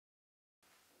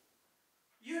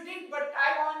You did, but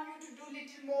I want you to do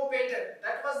little more better.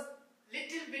 That was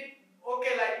little bit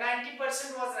okay, like 90%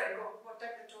 was right. Go,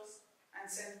 tap the toes and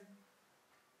send.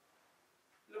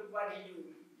 Look what he do.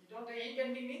 You don't hip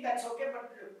and knee, that's okay,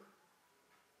 but look.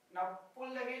 Now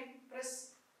pull again,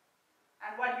 press.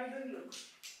 And what you do, look.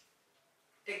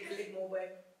 Take the leg more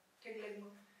back. Take the leg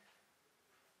more.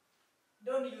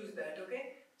 Don't use that,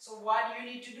 okay? So what you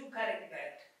need to do, correct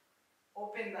that.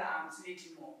 Open the arms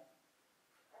little more.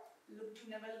 Look to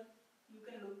navel. You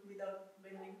can look without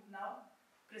bending now.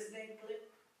 Press the ankle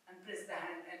and press the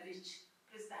hand and reach.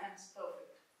 Press the hands,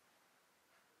 perfect.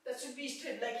 That should be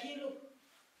straight, like here, look.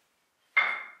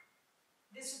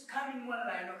 This should come in one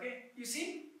line, okay? You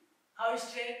see how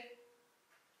straight?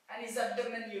 And his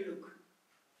abdomen, you look.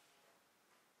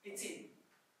 It's in.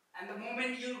 And the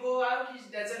moment you go out,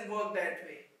 it doesn't work that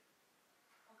way.